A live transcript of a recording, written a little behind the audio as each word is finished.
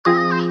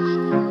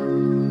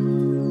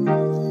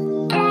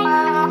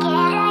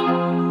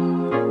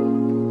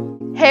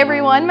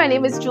everyone, my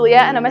name is Julia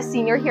and I'm a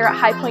senior here at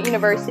High Point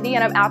University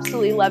and I'm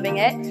absolutely loving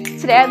it.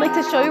 Today I'd like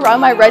to show you around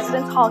my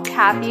residence hall,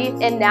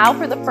 Caffey, and now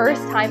for the first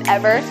time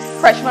ever,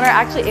 freshmen are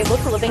actually able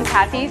to live in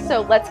Caffey,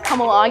 so let's come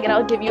along and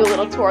I'll give you a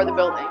little tour of the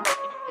building.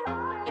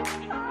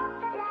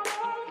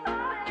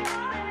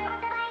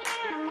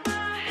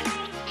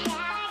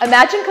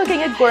 Imagine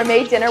cooking a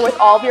gourmet dinner with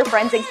all of your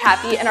friends in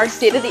Caffey in our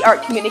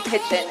state-of-the-art community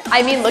kitchen.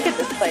 I mean, look at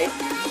this place.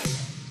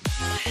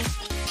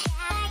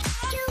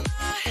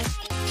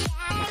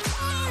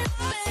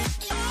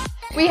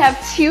 We have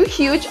 2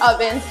 huge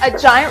ovens, a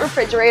giant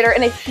refrigerator,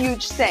 and a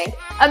huge sink.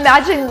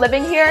 Imagine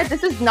living here.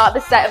 This is not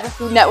the set of a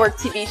Food Network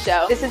TV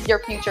show. This is your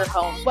future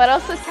home. What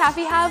else does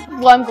Caffey have?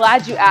 Well, I'm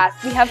glad you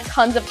asked. We have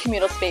tons of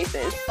communal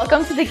spaces.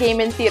 Welcome to the Game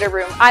and Theater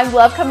Room. I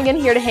love coming in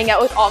here to hang out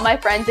with all my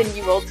friends, and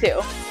you will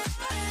too.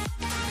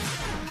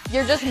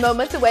 You're just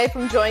moments away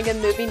from enjoying a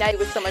movie night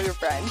with some of your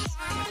friends.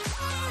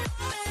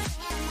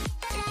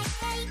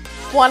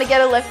 Want to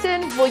get a lift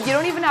in? Well, you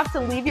don't even have to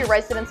leave your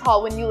residence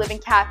hall when you live in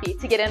Caffey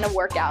to get in a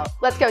workout.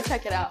 Let's go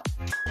check it out.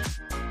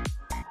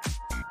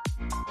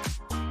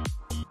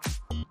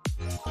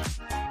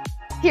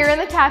 Here in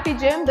the Caffey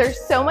gym,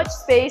 there's so much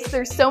space,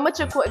 there's so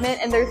much equipment,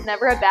 and there's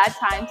never a bad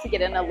time to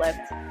get in a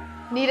lift.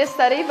 Need to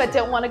study but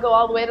don't want to go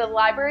all the way to the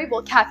library?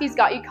 Well, Caffey's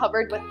got you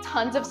covered with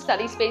tons of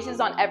study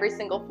spaces on every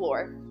single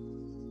floor.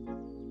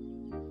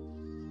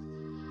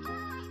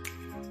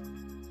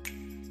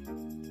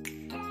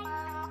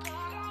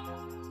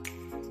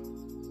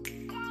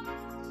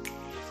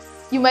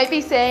 You might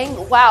be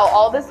saying, wow,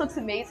 all this looks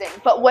amazing,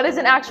 but what does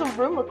an actual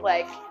room look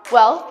like?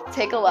 Well,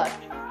 take a look.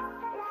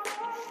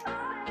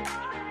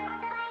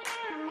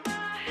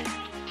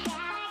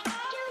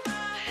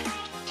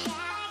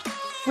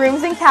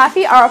 Rooms in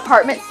Caffey are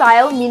apartment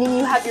style, meaning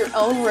you have your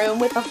own room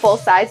with a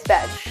full-size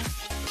bed.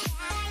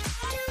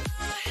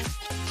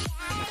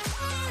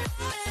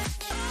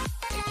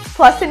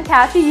 Plus in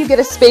Caffey, you get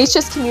a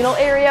spacious communal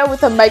area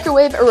with a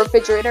microwave, a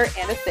refrigerator,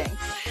 and a sink.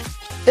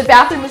 The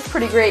bathroom is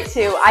pretty great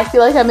too. I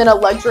feel like I'm in a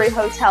luxury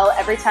hotel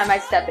every time I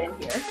step in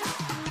here.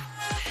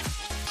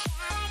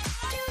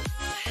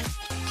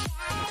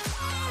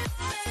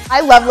 I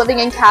love living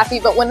in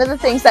Caffey, but one of the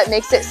things that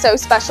makes it so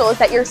special is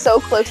that you're so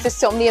close to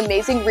so many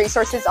amazing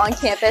resources on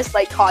campus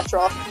like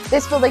Cottrell.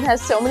 This building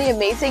has so many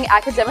amazing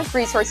academic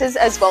resources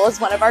as well as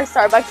one of our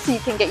Starbucks so you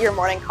can get your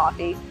morning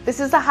coffee. This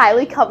is a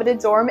highly coveted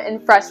dorm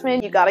and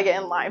freshmen, you gotta get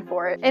in line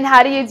for it. And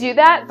how do you do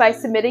that? By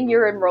submitting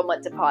your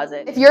enrollment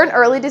deposit. If you're an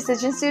early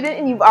decision student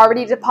and you've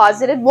already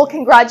deposited, well,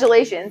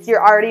 congratulations,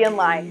 you're already in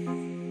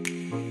line.